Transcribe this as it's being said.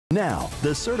Now,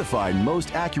 the certified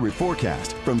most accurate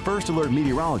forecast from First Alert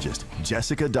meteorologist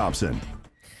Jessica Dobson.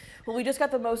 Well, we just got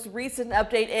the most recent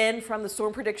update in from the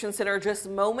Storm Prediction Center just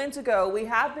moments ago. We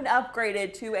have been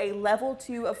upgraded to a level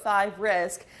 2 of 5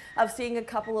 risk of seeing a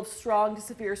couple of strong to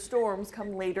severe storms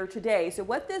come later today. So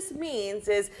what this means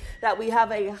is that we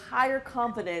have a higher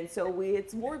confidence. So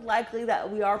it's more likely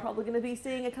that we are probably going to be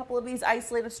seeing a couple of these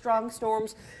isolated strong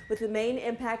storms, with the main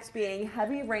impacts being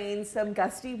heavy rains, some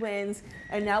gusty winds,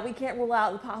 and now we can't rule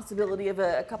out the possibility of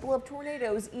a couple of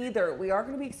tornadoes either. We are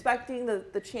going to be expecting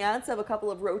the chance of a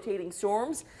couple of rotating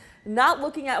storms. Not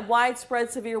looking at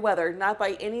widespread severe weather, not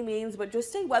by any means, but just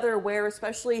stay weather aware,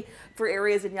 especially for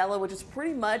areas in yellow, which is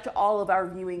pretty much all of our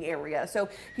viewing area. So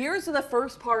here's the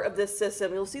first part of this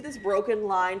system. You'll see this broken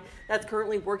line that's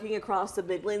currently working across the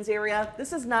Midlands area.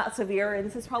 This is not severe, and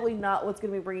this is probably not what's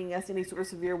going to be bringing us any sort of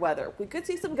severe weather. We could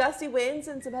see some gusty winds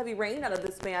and some heavy rain out of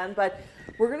this band, but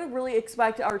we're going to really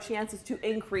expect our chances to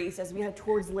increase as we head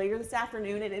towards later this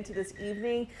afternoon and into this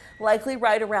evening, likely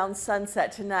right around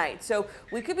sunset tonight. So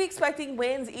we could be expecting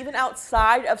winds even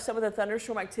outside of some of the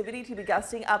thunderstorm activity to be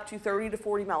gusting up to 30 to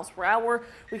 40 miles per hour.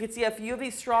 We could see a few of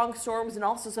these strong storms and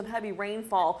also some heavy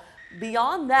rainfall.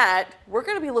 Beyond that, we're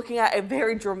going to be looking at a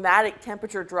very dramatic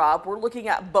temperature drop. We're looking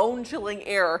at bone-chilling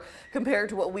air compared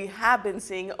to what we have been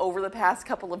seeing over the past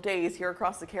couple of days here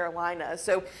across the Carolinas.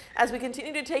 So as we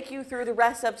continue to take you through the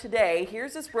rest of today,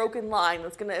 here's this broken line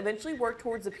that's going to eventually work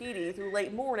towards the PD through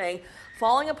late morning,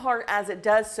 falling apart as it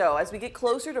does so. As we get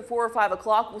closer to 4 or 5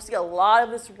 o'clock, we'll see a lot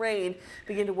of this rain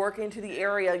begin to work into the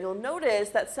area. You'll notice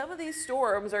that some of these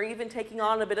storms are even taking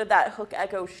on a bit of that hook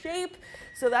echo shape.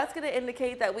 So that's going to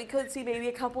indicate that we could see maybe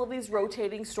a couple of these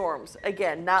rotating storms.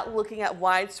 Again, not looking at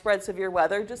widespread severe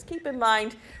weather. Just keep in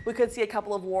mind we could see a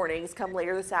couple of warnings come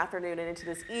later this afternoon and into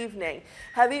this evening.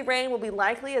 Heavy rain will be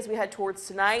likely as we head towards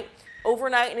tonight.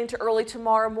 Overnight and into early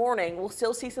tomorrow morning, we'll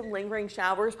still see some lingering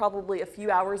showers, probably a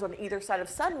few hours on either side of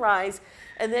sunrise.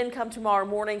 And then come tomorrow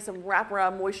morning, some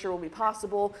wraparound moisture will be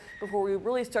possible before we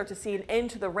really start to see an end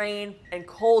to the rain, and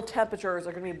cold temperatures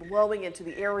are going to be blowing into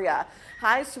the area.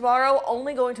 Highs tomorrow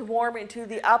only going to warm into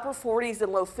the upper 40s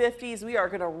and low 50s. We are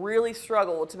going to really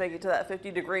struggle to make it to that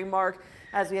 50-degree mark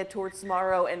as we head towards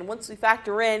tomorrow. And once we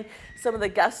factor in some of the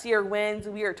gustier winds,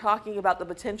 we are talking about the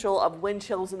potential of wind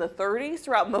chills in the 30s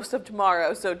throughout most of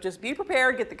tomorrow. So just be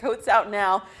prepared, get the coats out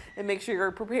now, and make sure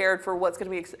you're prepared for what's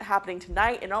going to be happening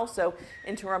tonight and also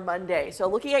into our Monday. So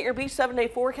looking at your beach 7-day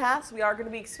forecast, we are going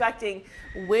to be expecting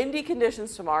windy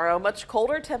conditions tomorrow, much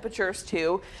colder temperatures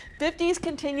too. 50s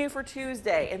continue for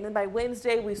Tuesday, and then by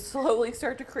Wednesday we slowly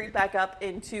start to creep back up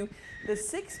into the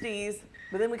 60s,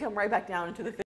 but then we come right back down into the 50s.